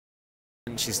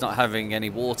She's not having any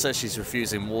water, she's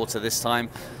refusing water this time,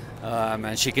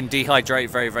 and she can dehydrate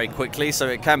very, very quickly, so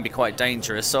it can be quite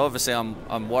dangerous. So obviously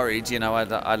I'm worried, you know,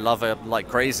 I love her like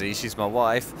crazy, she's my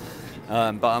wife,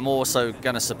 but I'm also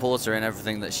going to support her in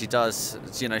everything that she does.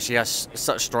 You know, she has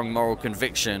such strong moral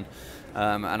conviction,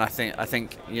 and I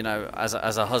think you know, as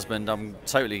a husband, I'm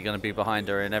totally going to be behind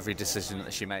her in every decision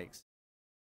that she makes.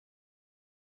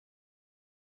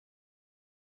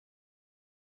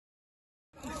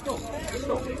 Stop.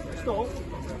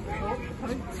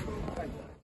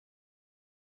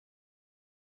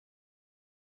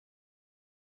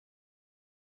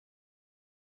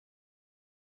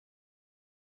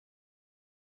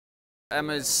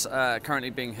 Emma's currently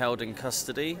being held in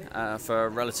custody for a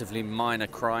relatively minor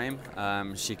crime.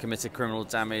 She committed criminal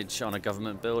damage on a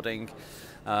government building.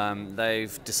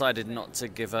 They've decided not to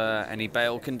give her any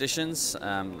bail conditions.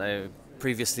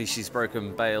 Previously she's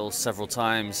broken bail several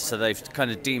times, so they've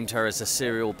kind of deemed her as a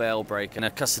serial bail breaker. In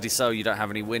a custody cell you don't have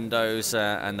any windows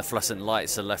and the fluorescent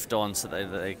lights are left on so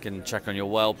that they can check on your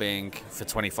well-being for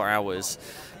 24 hours.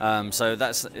 So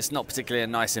it's not particularly a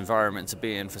nice environment to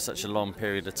be in for such a long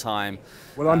period of time.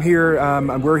 Well, I'm here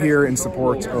and we're here in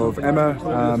support of Emma,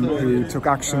 who took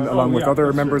action along with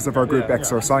other members of our group,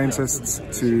 XR Scientists,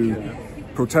 to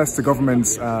protest the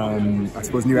government's, I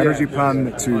suppose, new energy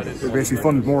plan to basically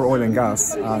fund more oil and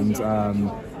gas, and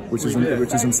which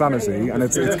is insanity, and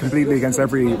it's completely against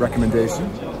every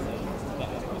recommendation.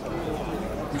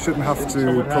 We shouldn't have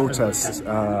to protest.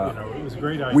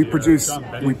 We produce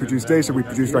data, we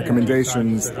produce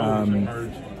recommendations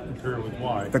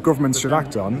that governments should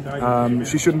act on.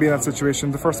 She shouldn't be in that situation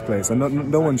in the first place, and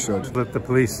no one should. That the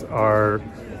police are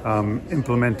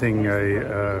implementing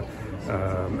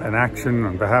an action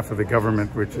on behalf of the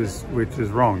government which is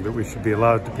wrong, that we should be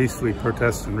allowed to peacefully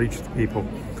protest and reach the people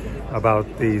about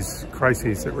these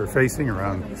crises that we're facing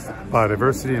around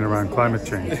biodiversity and around climate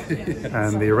change.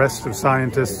 And the arrest of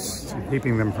scientists,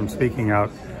 keeping them from speaking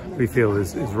out, we feel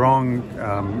is wrong,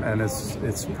 and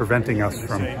it's preventing us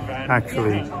from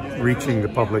actually reaching the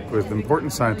public with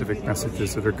important scientific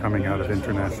messages that are coming out of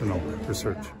international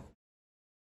research.